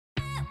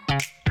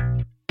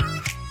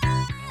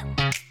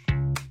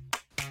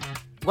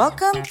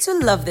Welcome to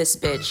Love This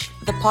Bitch,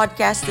 the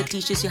podcast that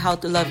teaches you how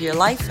to love your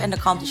life and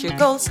accomplish your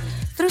goals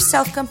through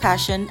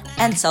self-compassion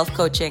and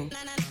self-coaching.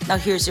 Now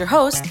here's your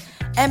host,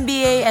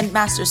 MBA and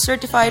Master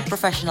Certified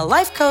Professional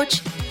Life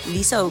Coach,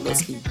 Lisa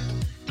Oglesby.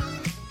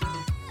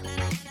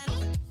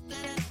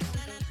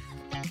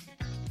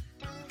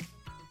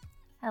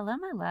 Hello,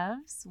 my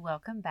loves.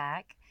 Welcome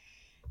back.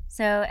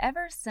 So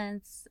ever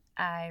since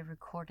I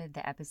recorded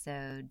the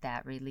episode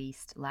that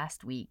released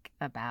last week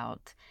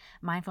about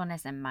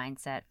mindfulness and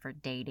mindset for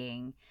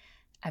dating,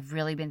 I've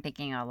really been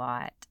thinking a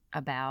lot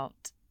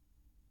about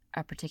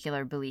a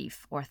particular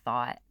belief or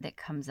thought that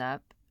comes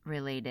up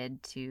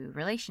related to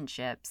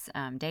relationships,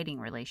 dating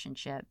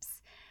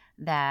relationships,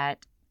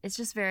 that is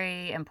just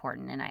very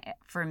important. And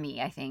for me,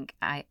 I think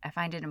I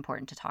find it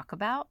important to talk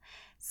about.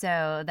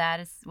 So that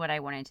is what I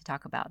wanted to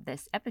talk about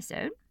this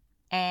episode.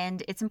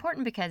 And it's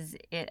important because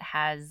it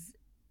has,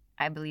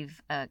 I believe,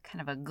 a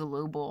kind of a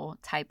global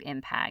type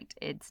impact.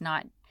 It's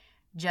not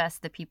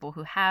just the people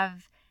who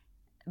have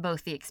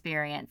both the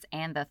experience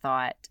and the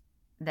thought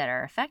that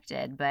are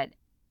affected, but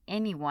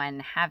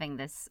anyone having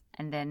this,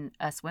 and then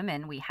us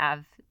women, we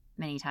have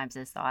many times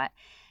this thought,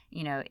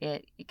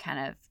 it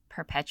kind of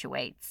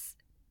perpetuates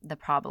the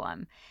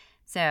problem.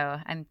 So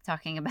I'm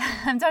talking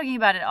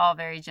about it all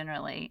very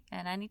generally,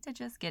 and I need to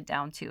just get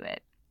down to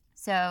it.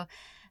 So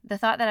the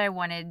thought that I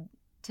wanted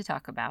to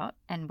talk about,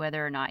 and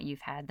whether or not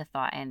you've had the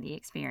thought and the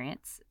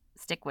experience,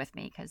 stick with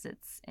me because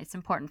it's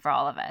important for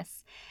all of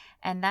us.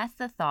 And that's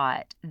the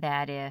thought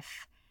that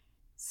if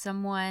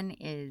someone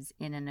is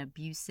in an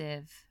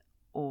abusive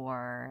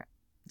or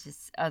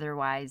just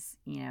otherwise,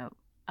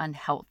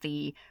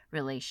 unhealthy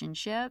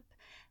relationship,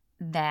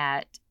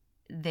 that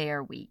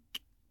they're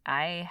weak.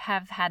 I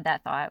have had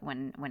that thought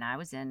when I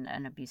was in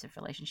an abusive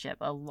relationship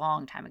a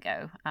long time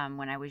ago,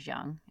 when I was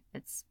young.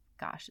 It's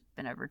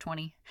been over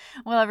 20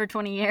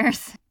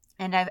 years.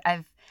 And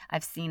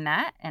I've seen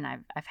that, and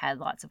I've had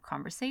lots of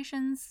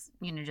conversations,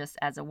 just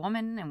as a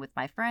woman and with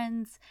my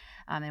friends,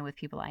 and with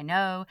people I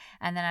know.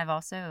 And then I've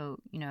also,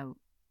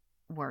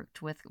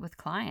 worked with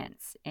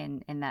clients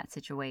in that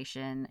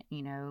situation,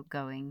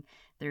 going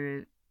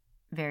through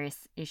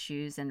various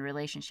issues and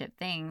relationship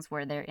things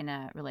where they're in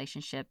a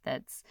relationship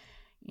that's,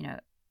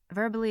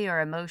 verbally or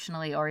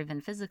emotionally or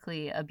even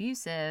physically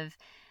abusive,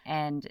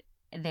 and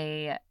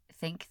they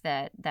think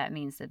that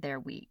means that they're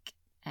weak.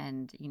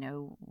 And,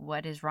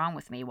 what is wrong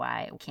with me?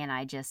 Why can't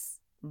I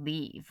just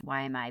leave?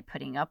 Why am I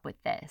putting up with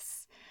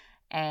this?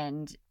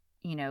 And,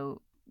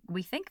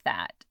 we think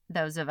that,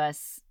 those of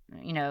us,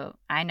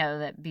 I know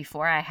that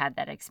before I had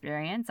that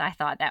experience, I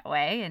thought that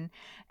way.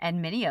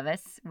 And many of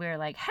us, we're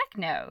like, heck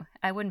no,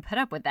 I wouldn't put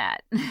up with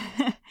that.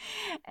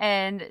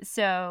 And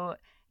so,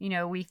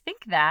 we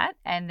think that,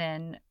 and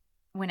then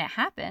when it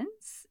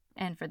happens,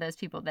 and for those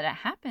people that it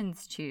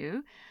happens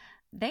to,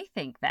 they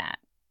think that.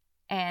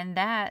 And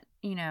that,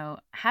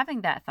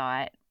 having that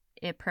thought,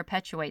 it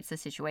perpetuates the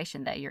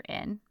situation that you're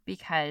in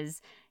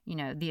because,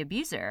 the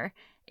abuser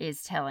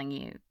is telling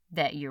you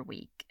that you're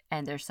weak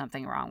and there's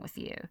something wrong with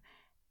you.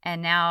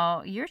 And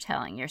now you're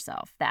telling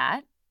yourself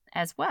that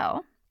as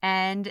well.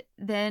 And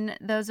then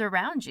those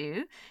around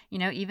you,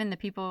 even the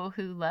people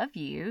who love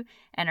you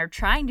and are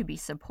trying to be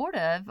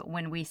supportive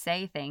when we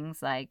say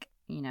things like,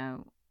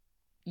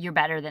 you're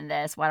better than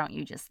this, why don't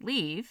you just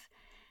leave?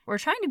 We're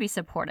trying to be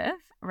supportive,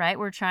 right?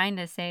 We're trying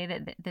to say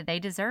that they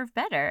deserve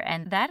better.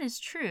 And that is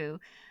true.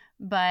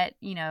 But,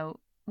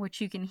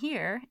 what you can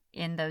hear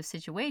in those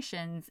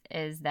situations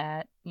is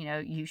that,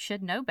 you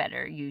should know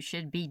better. You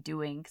should be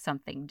doing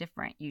something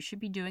different. You should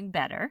be doing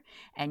better,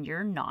 and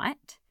you're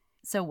not.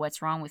 So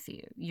what's wrong with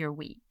you? You're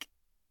weak.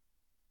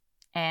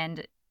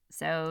 And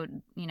so,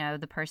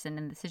 the person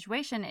in the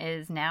situation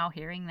is now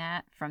hearing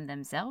that from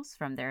themselves,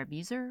 from their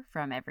abuser,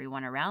 from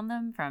everyone around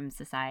them, from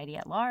society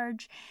at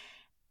large.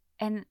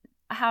 And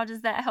how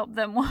does that help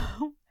them?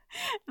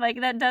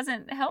 That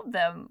doesn't help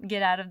them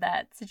get out of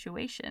that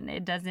situation.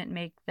 It doesn't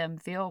make them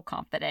feel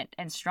confident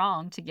and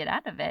strong to get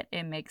out of it.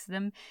 It makes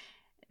them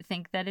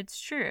think that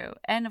it's true.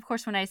 And of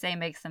course, when I say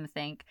makes them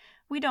think,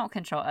 we don't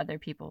control other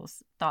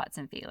people's thoughts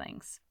and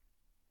feelings.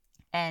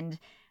 And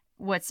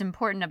what's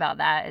important about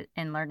that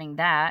and learning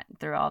that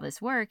through all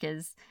this work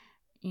is,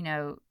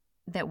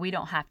 that we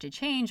don't have to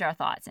change our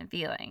thoughts and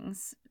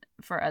feelings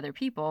for other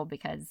people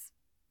because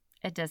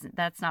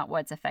that's not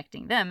what's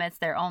affecting them. It's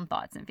their own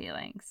thoughts and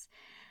feelings.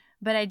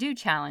 But I do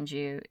challenge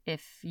you,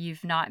 if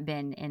you've not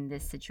been in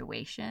this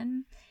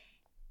situation,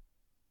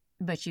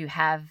 but you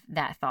have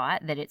that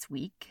thought that it's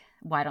weak,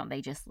 why don't they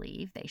just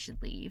leave? They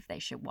should leave. They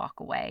should walk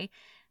away.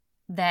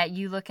 That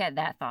you look at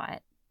that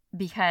thought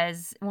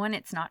because, one,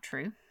 it's not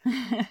true.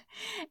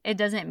 It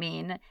doesn't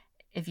mean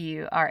if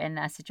you are in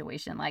that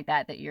situation like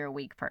that you're a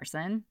weak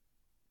person.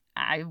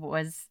 I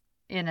was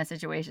in a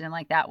situation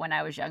like that when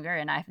I was younger,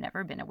 and I've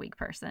never been a weak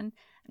person.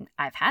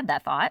 I've had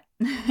that thought,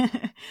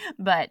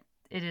 but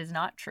it is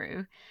not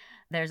true.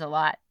 There's a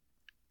lot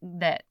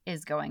that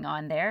is going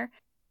on there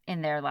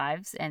in their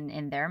lives and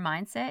in their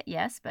mindset,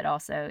 yes, but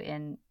also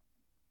in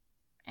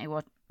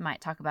might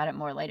talk about it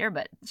more later,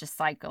 but just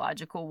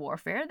psychological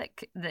warfare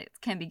that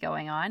can be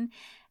going on.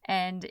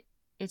 And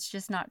it's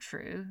just not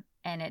true,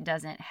 and it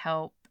doesn't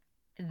help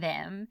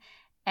them.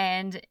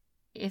 And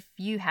if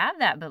you have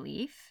that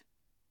belief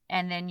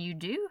and then you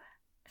do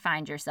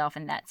find yourself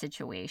in that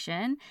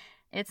situation,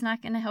 it's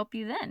not going to help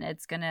you then.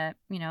 It's going to,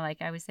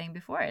 like I was saying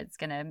before, it's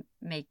going to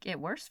make it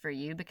worse for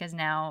you, because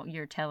now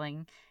you're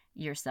telling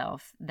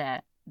yourself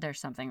that there's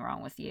something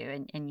wrong with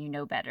you, and you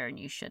know better, and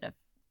you should have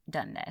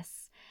done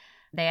this.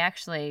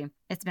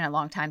 It's been a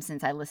long time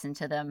since I listened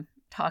to them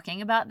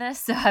talking about this,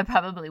 so I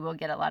probably will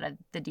get a lot of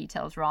the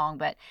details wrong,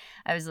 but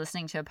I was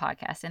listening to a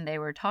podcast and they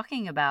were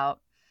talking about,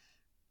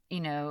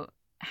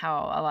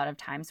 how a lot of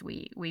times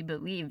we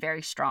believe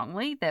very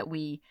strongly that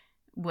we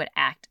would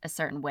act a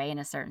certain way in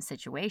a certain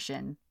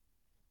situation.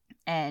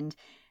 And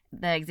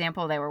the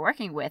example they were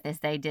working with is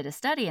they did a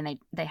study, and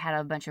they had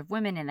a bunch of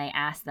women, and they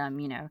asked them,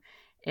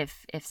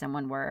 if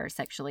someone were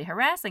sexually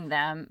harassing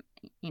them,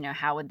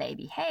 how would they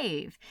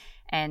behave?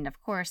 And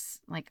of course,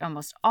 like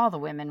almost all the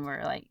women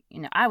were like,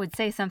 I would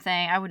say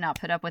something, I would not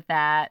put up with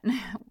that.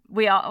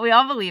 We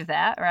all believe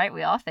that, right?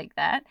 We all think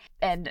that.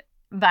 And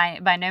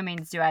by no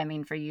means do I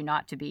mean for you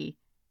not to be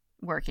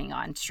working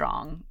on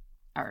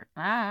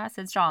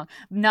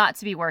not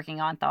to be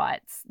working on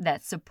thoughts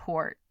that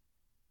support,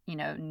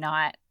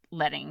 not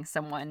letting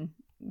someone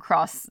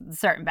cross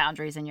certain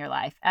boundaries in your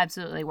life.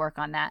 Absolutely work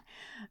on that.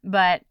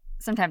 But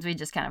sometimes we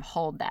just kind of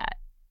hold that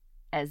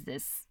as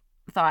this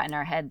thought in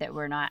our head that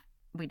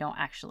we don't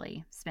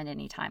actually spend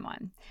any time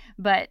on.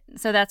 But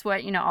so that's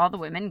what, all the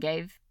women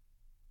gave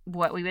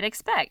what we would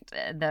expect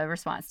the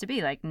response to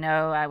be, like,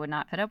 no, I would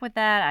not put up with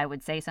that. I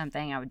would say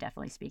something. I would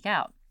definitely speak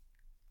out.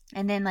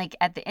 And then like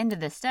at the end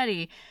of the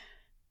study,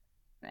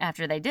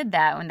 after they did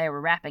that, when they were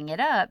wrapping it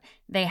up,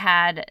 they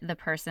had the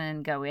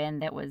person go in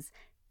that was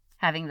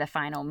having the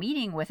final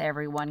meeting with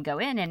everyone go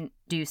in and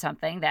do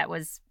something that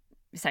was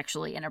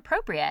sexually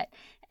inappropriate.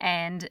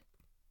 And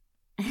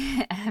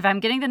if I'm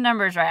getting the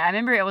numbers right, I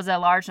remember it was a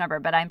large number,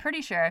 but I'm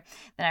pretty sure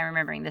that I'm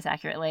remembering this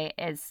accurately,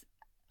 is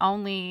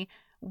only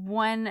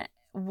one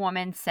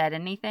woman said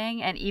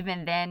anything. And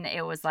even then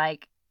it was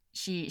like,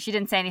 she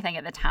didn't say anything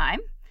at the time.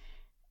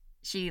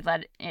 She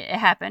let it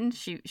happen.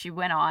 She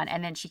went on,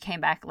 and then she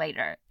came back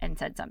later and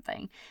said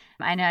something.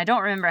 And I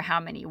don't remember how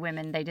many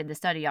women they did the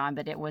study on,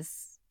 but it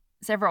was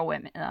several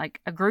women,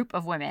 like a group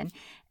of women,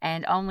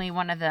 and only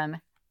one of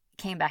them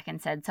came back and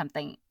said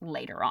something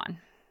later on.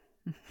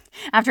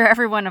 After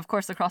everyone, of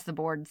course, across the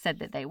board said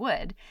that they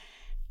would.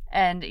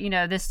 And,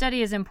 this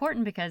study is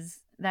important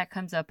because that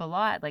comes up a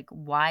lot. Like,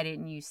 why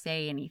didn't you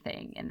say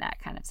anything in that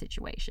kind of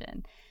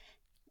situation?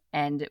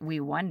 And we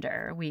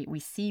wonder, we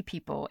see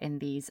people in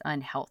these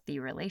unhealthy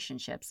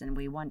relationships, and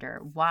we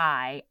wonder,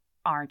 why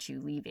aren't you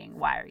leaving?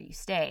 Why are you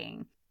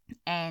staying?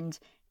 And,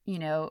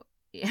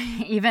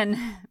 even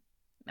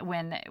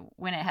when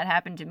it had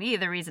happened to me,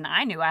 the reason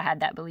I knew I had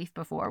that belief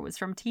before was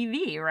from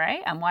TV,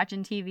 right? I'm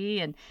watching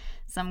TV and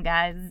some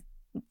guy's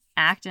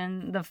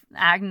acting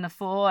the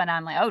fool, and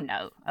I'm like, oh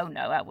no,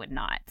 I would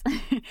not.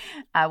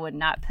 I would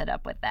not put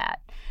up with that.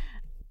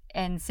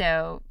 And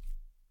so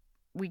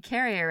we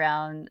carry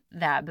around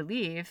that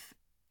belief,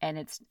 and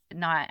it's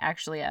not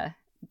actually a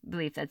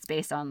belief that's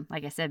based on,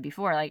 like I said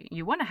before, like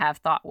you want to have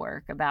thought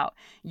work about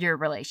your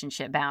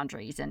relationship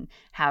boundaries and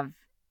have,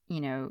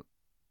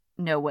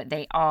 know what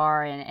they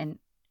are and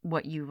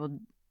what you will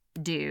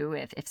do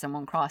if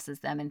someone crosses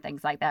them and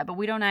things like that. But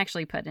we don't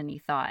actually put any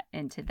thought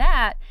into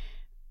that.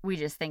 We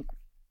just think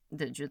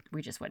that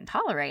we just wouldn't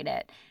tolerate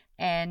it.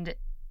 And,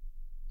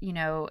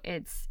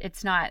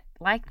 it's not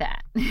like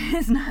that.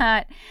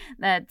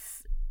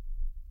 That's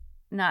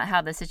not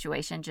how the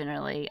situation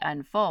generally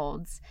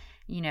unfolds.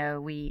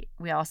 We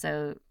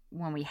also,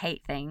 when we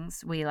hate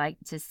things, we like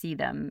to see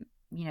them,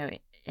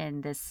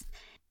 in this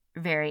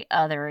very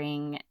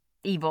othering,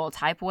 evil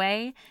type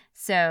way.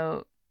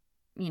 So,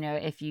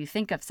 if you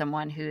think of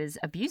someone who is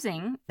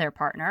abusing their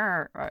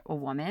partner or a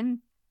woman,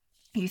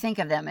 you think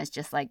of them as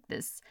just like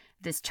this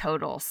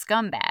total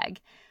scumbag.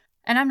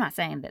 And I'm not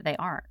saying that they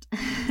aren't,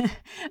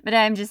 but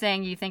I'm just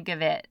saying you think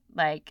of it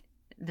like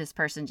this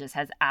person just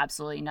has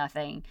absolutely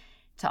nothing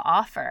to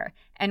offer.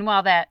 And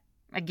while that,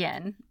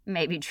 again,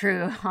 may be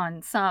true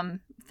on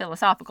some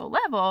philosophical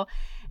level,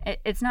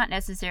 it's not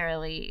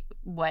necessarily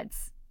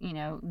what's,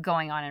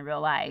 going on in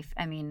real life.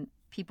 I mean,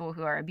 people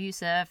who are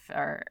abusive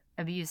or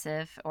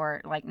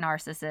like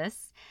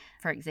narcissists,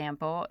 for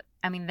example,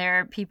 I mean,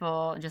 they're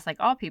people just like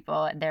all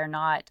people. They're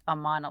not a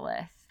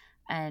monolith.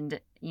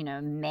 And,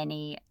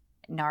 many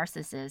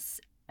narcissists,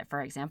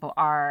 for example,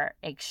 are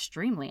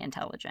extremely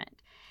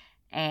intelligent.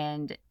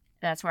 And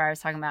that's where I was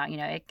talking about,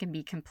 it can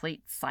be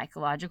complete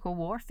psychological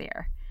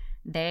warfare.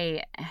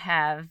 They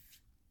have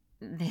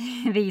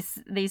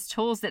these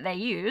tools that they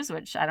use,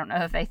 which I don't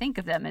know if they think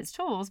of them as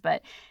tools,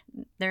 but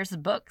there's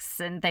books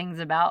and things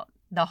about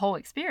the whole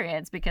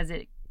experience because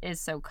it is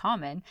so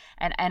common.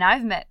 And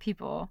I've met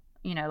people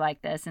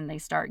like this, and they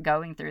start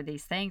going through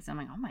these things. I'm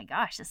like, oh my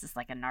gosh, this is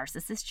like a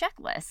narcissist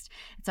checklist.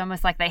 It's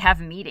almost like they have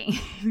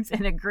meetings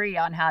and agree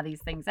on how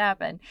these things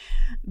happen.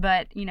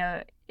 But,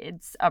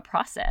 it's a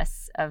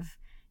process of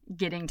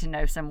getting to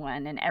know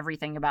someone and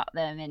everything about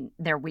them and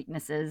their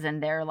weaknesses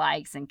and their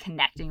likes and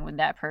connecting with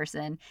that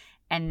person.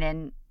 And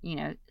then,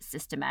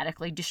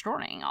 systematically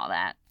destroying all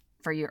that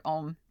for your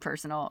own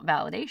personal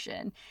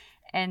validation.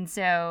 And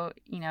so,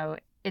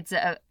 it's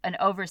an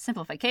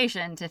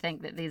oversimplification to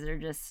think that these are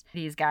just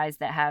these guys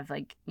that have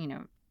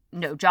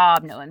no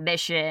job, no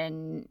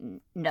ambition,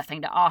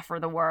 nothing to offer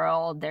the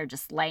world. They're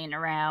just laying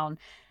around,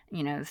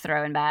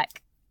 throwing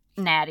back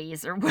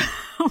natties or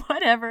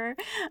whatever.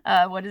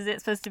 What is it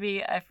supposed to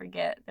be? I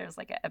forget. There's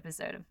like an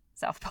episode of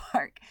South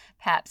Park,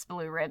 Pabst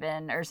Blue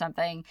Ribbon or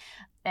something.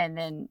 And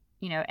then,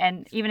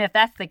 and even if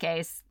that's the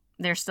case,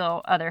 there's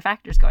still other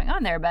factors going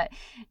on there. But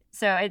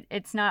so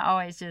it's not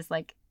always just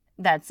like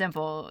that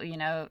simple,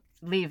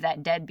 leave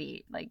that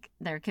deadbeat. Like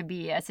there could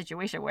be a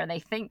situation where they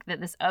think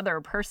that this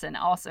other person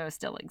also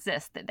still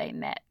exists that they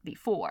met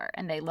before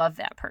and they love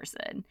that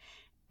person.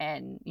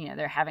 And,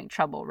 they're having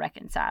trouble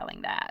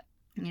reconciling that,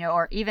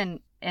 or even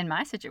in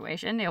my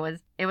situation, it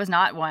was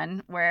not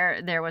one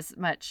where there was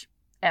much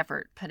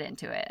effort put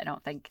into it. I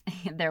don't think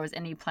there was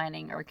any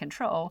planning or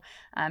control.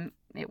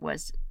 It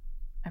was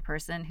a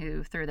person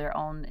who, through their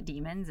own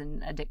demons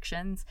and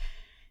addictions,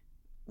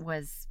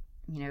 was,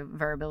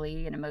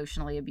 verbally and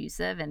emotionally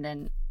abusive, and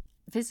then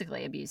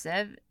physically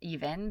abusive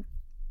even.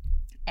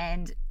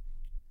 And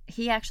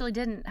he actually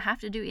didn't have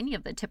to do any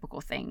of the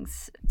typical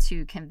things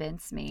to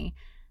convince me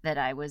that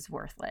I was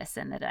worthless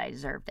and that I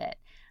deserved it.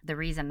 The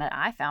reason that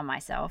I found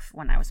myself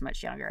when I was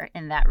much younger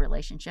in that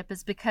relationship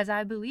is because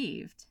I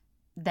believed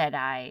that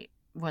I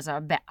was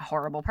a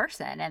horrible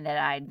person and that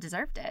I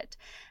deserved it.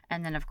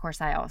 And then, of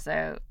course, I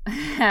also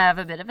have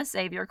a bit of a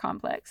savior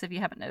complex. If you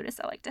haven't noticed,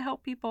 I like to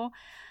help people.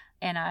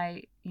 And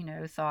I,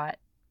 thought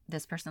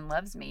this person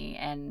loves me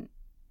and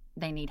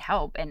they need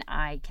help and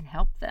I can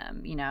help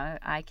them.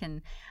 I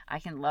can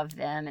love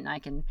them and I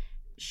can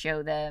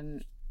show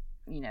them,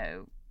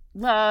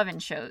 love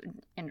and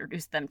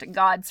introduce them to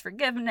God's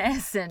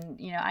forgiveness, and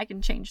I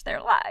can change their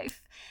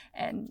life,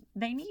 and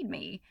they need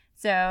me.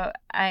 So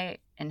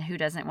and who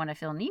doesn't want to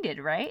feel needed,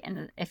 right?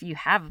 And if you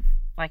have,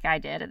 like I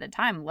did at the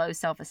time, low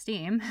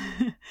self-esteem,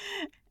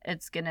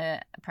 it's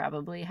gonna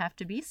probably have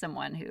to be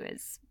someone who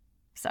is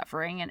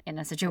suffering in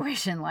a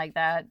situation like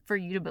that for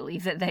you to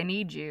believe that they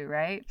need you,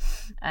 right?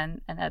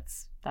 And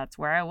that's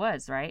where I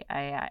was, right?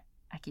 I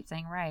keep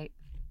saying right.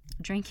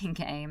 Drinking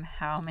game.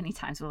 How many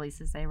times will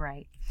Lisa say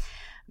right?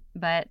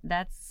 But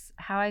that's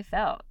how I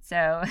felt.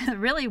 So it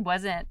really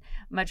wasn't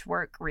much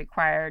work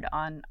required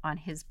on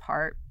his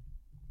part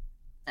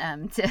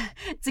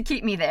to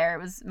keep me there.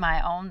 It was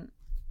my own,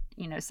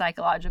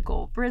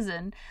 psychological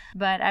prison.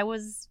 But I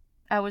was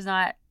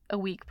not a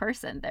weak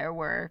person. There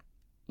were,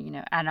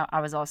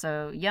 I was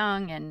also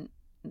young, and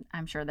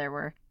I'm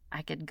sure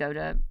I could go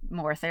to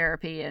more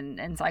therapy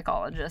and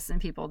psychologists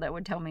and people that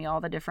would tell me all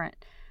the different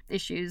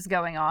issues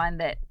going on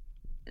that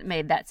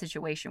made that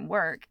situation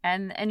work.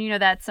 And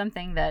that's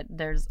something that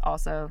there's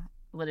also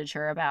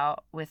literature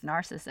about with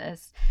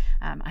narcissists.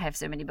 I have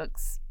so many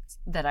books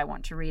that I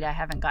want to read. I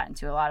haven't gotten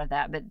to a lot of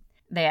that, but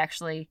they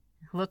actually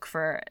look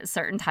for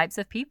certain types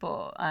of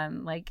people,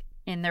 like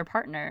in their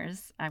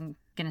partners. I'm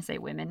going to say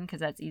women because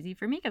that's easy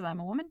for me because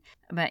I'm a woman.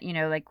 But,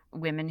 like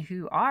women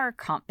who are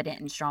confident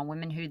and strong,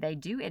 women who they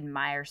do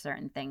admire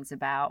certain things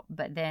about,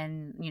 but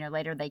then,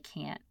 later they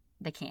can't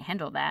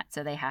handle that.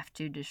 So they have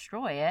to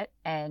destroy it.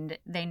 And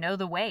they know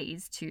the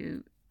ways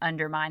to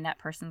undermine that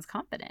person's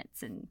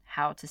confidence and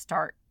how to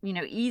start,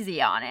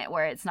 easy on it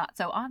where it's not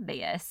so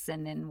obvious.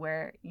 And then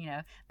where,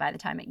 by the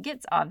time it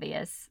gets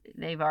obvious,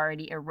 they've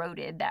already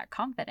eroded that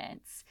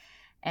confidence.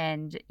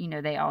 And,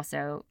 they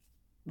also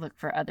look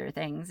for other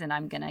things. And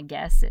I'm going to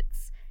guess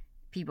it's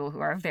people who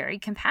are very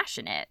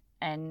compassionate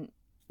and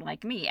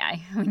like me,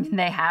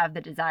 they have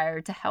the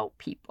desire to help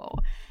people,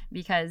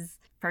 because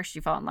first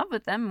you fall in love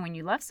with them. When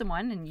you love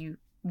someone and you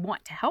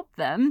want to help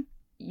them,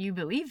 you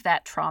believe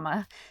that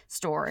trauma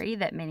story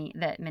that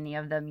many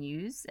of them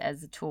use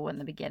as a tool in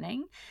the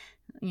beginning,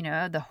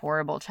 the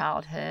horrible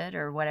childhood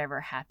or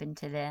whatever happened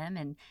to them.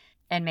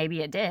 And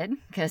maybe it did,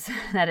 because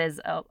that is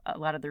a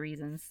lot of the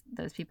reasons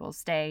those people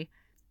stay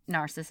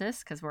narcissists,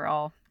 because we're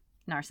all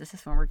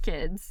narcissists when we're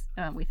kids.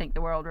 We think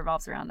the world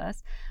revolves around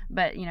us.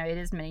 But, it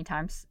is many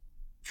times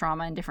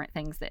trauma and different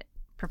things that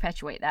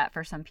perpetuate that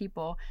for some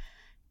people.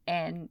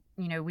 And,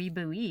 we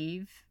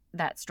believe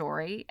that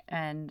story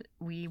and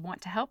we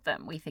want to help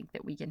them. We think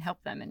that we can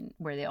help them and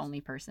we're the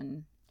only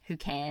person who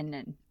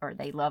can, or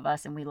they love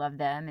us and we love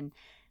them. And,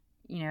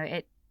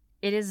 it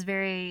is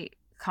very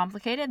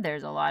complicated.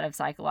 There's a lot of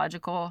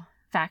psychological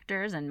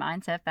factors and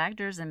mindset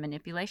factors and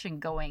manipulation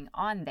going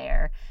on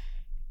there.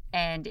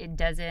 And it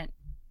doesn't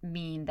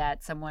mean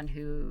that someone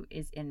who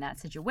is in that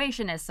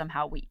situation is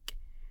somehow weak.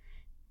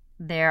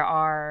 There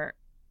are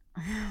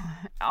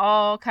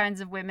all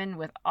kinds of women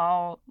with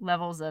all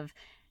levels of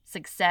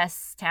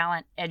success,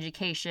 talent,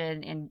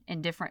 education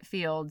in different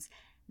fields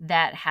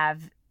that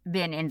have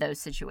been in those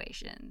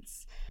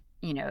situations,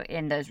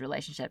 in those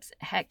relationships.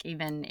 Heck,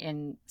 even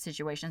in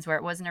situations where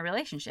it wasn't a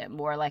relationship,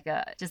 more like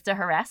just a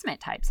harassment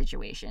type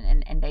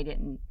situation, and they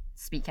didn't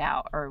speak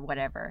out or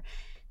whatever.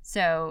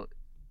 So,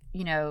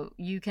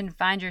 you can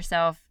find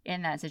yourself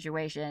in that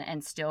situation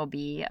and still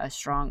be a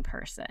strong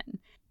person.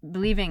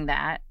 Believing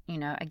that,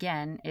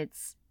 again,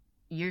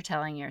 you're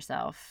telling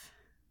yourself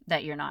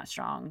that you're not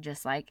strong,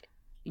 just like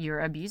your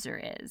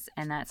abuser is,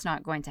 and that's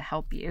not going to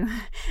help you.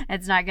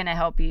 It's not going to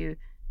help you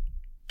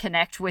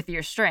connect with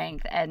your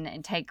strength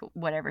and take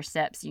whatever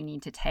steps you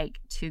need to take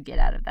to get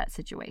out of that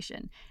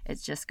situation.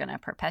 It's just going to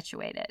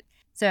perpetuate it.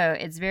 So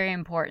it's very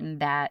important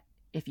that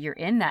if you're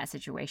in that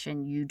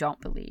situation, you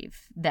don't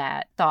believe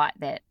that thought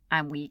that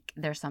I'm weak,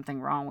 there's something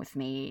wrong with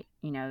me,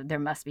 there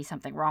must be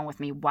something wrong with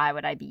me. Why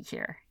would I be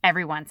here?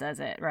 Everyone says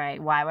it,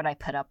 right? Why would I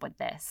put up with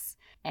this?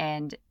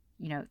 And,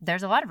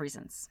 there's a lot of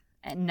reasons.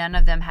 And none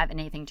of them have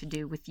anything to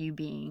do with you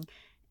being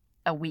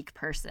a weak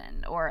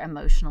person or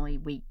emotionally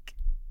weak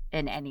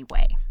in any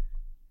way.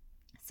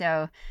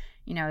 So,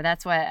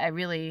 that's why I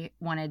really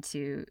wanted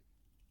to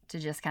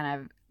just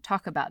kind of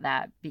talk about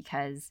that,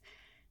 because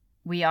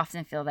we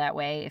often feel that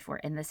way if we're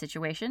in the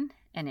situation,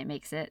 and it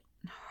makes it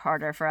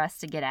harder for us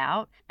to get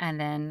out. And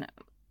then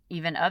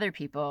even other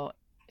people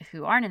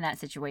who aren't in that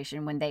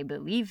situation, when they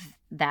believe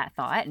that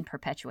thought and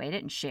perpetuate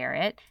it and share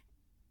it,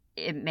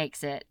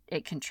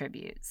 it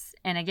contributes.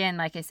 And again,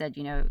 like I said,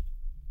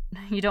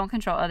 you don't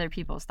control other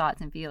people's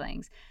thoughts and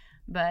feelings,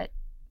 but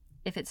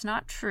if it's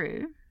not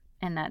true,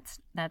 and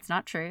that's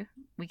not true,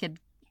 we could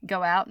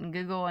go out and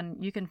Google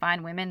and you can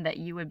find women that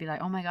you would be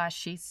like, oh my gosh,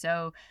 she's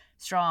so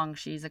strong,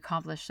 she's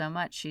accomplished so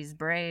much, she's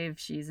brave,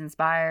 she's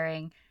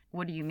inspiring.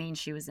 What do you mean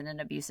she was in an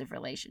abusive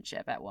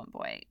relationship at one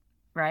point,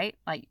 right?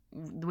 Like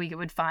we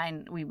would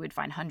find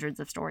hundreds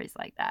of stories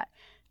like that.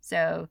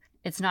 So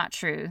it's not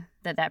true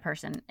that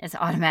person is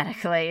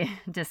automatically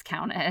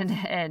discounted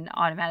and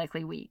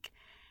automatically weak.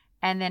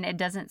 And then it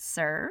doesn't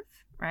serve,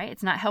 right?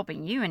 It's not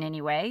helping you in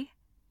any way,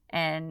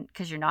 and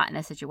because you're not in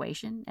a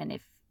situation. And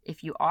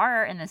if you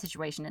are in the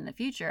situation in the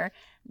future,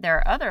 there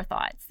are other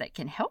thoughts that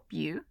can help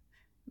you,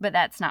 but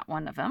that's not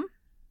one of them.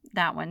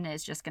 That one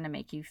is just going to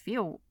make you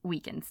feel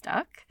weak and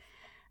stuck.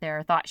 There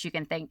are thoughts you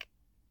can think,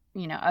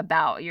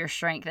 about your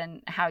strength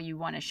and how you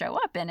want to show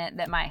up in it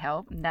that might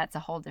help. And that's a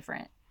whole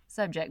different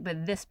subject.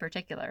 But this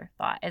particular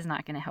thought is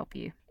not going to help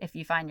you if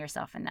you find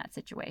yourself in that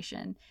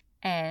situation.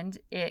 And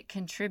it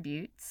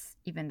contributes,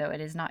 even though it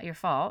is not your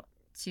fault,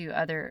 to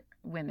other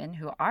women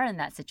who are in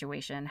that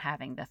situation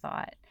having the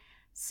thought.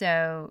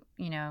 So,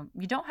 you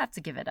don't have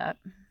to give it up.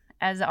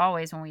 As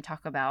always, when we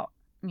talk about,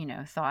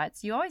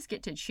 thoughts, you always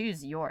get to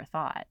choose your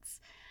thoughts,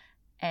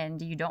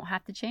 and you don't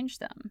have to change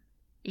them.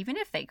 Even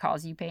if they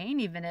cause you pain,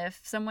 even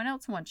if someone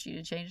else wants you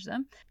to change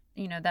them,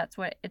 that's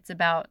what it's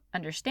about,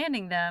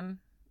 understanding them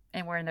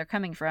and where they're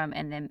coming from,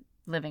 and then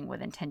living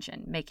with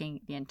intention,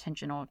 making the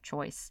intentional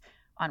choice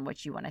on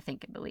what you want to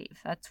think and believe.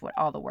 That's what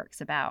all the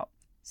work's about.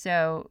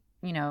 So,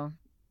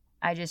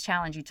 I just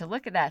challenge you to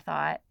look at that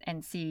thought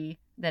and see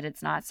that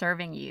it's not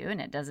serving you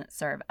and it doesn't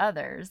serve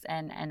others,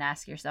 and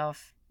ask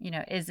yourself,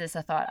 is this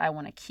a thought I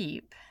want to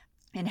keep?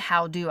 And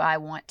how do I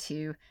want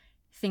to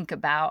think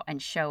about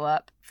and show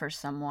up for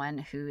someone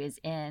who is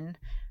in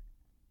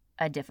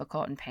a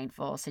difficult and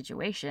painful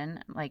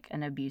situation, like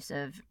an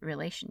abusive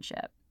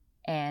relationship?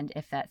 And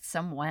if that's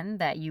someone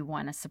that you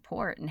want to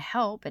support and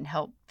help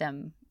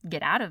them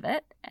get out of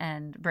it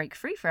and break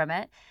free from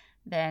it,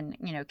 then,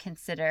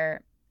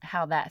 consider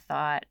how that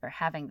thought, or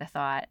having the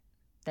thought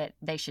that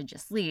they should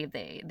just leave,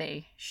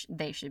 they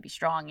should be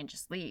strong and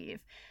just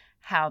leave,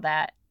 how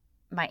that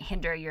might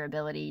hinder your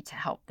ability to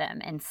help them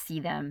and see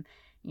them,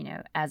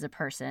 as a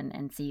person,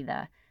 and see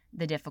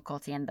the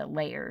difficulty and the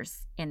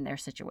layers in their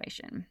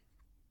situation.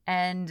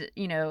 And,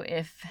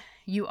 if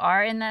you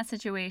are in that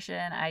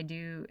situation, I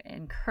do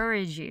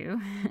encourage you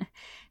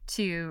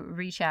to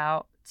reach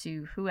out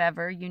to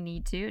whoever you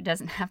need to. It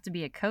doesn't have to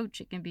be a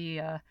coach. It can be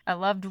a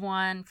loved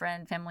one,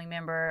 friend, family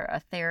member, a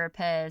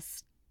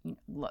therapist,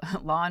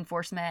 law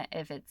enforcement,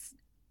 if it's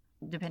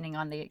depending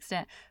on the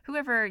extent.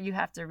 Whoever you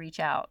have to reach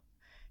out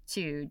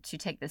to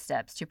take the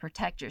steps to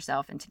protect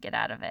yourself and to get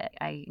out of it.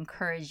 I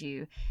encourage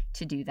you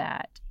to do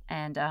that.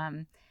 And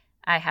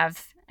I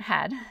have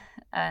had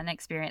an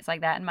experience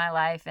like that in my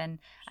life, and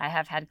I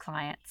have had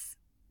clients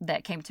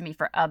that came to me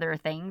for other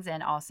things,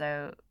 and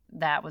also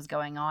that was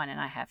going on,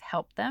 and I have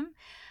helped them.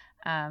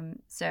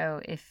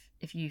 So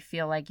if you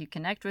feel like you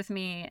connect with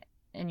me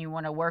and you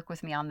want to work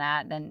with me on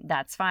that, then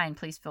that's fine.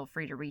 Please feel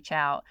free to reach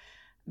out.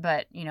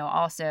 But,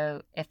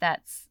 also if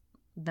that's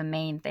the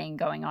main thing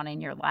going on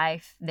in your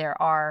life, there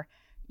are,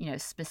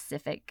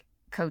 specific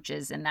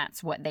coaches, and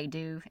that's what they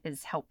do,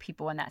 is help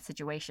people in that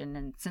situation.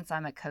 And since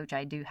I'm a coach,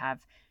 I do have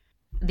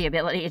the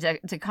ability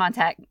to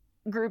contact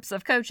groups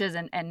of coaches,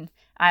 and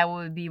I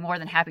would be more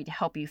than happy to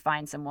help you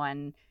find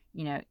someone,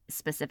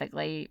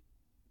 specifically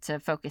to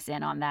focus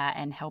in on that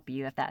and help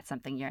you if that's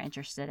something you're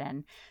interested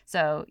in.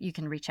 So you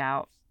can reach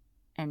out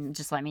and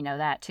just let me know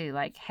that too.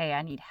 Like, hey,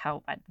 I need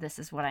help. This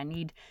is what I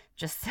need.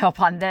 Just help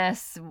on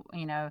this,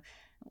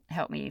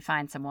 help me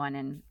find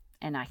someone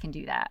and I can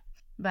do that.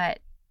 But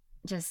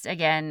just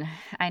again,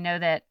 I know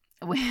that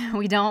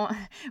we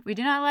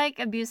do not like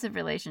abusive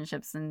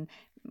relationships, and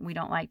we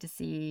don't like to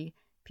see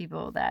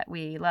people that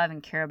we love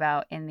and care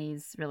about in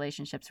these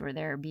relationships where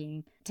they're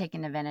being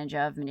taken advantage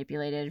of,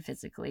 manipulated,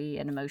 physically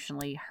and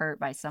emotionally hurt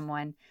by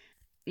someone,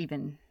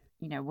 even,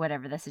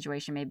 whatever the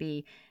situation may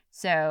be.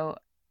 So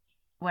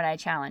what I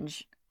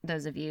challenge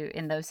those of you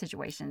in those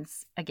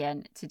situations,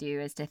 again, to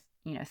do is to,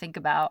 think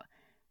about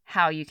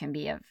how you can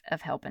be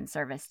of help and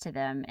service to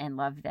them and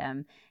love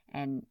them,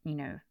 and,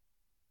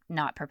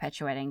 not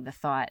perpetuating the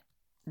thought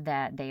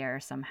that they are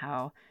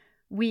somehow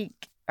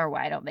weak, or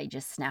why don't they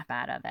just snap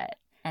out of it.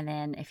 And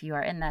then if you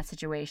are in that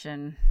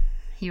situation,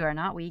 you are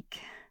not weak.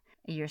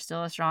 You're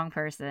still a strong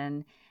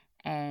person.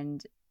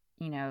 And,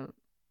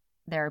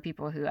 there are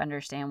people who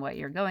understand what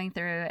you're going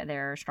through.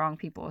 There are strong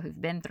people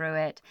who've been through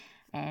it,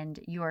 and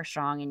you are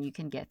strong and you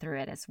can get through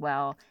it as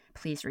well.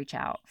 Please reach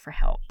out for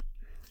help.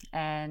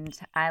 And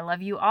I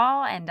love you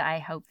all, and I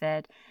hope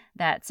that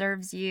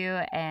serves you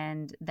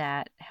and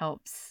that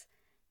helps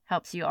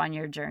you on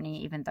your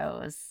journey, even though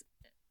it was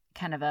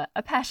kind of a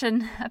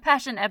passion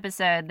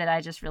episode that I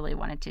just really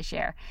wanted to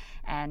share.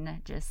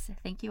 And just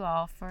thank you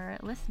all for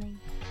listening.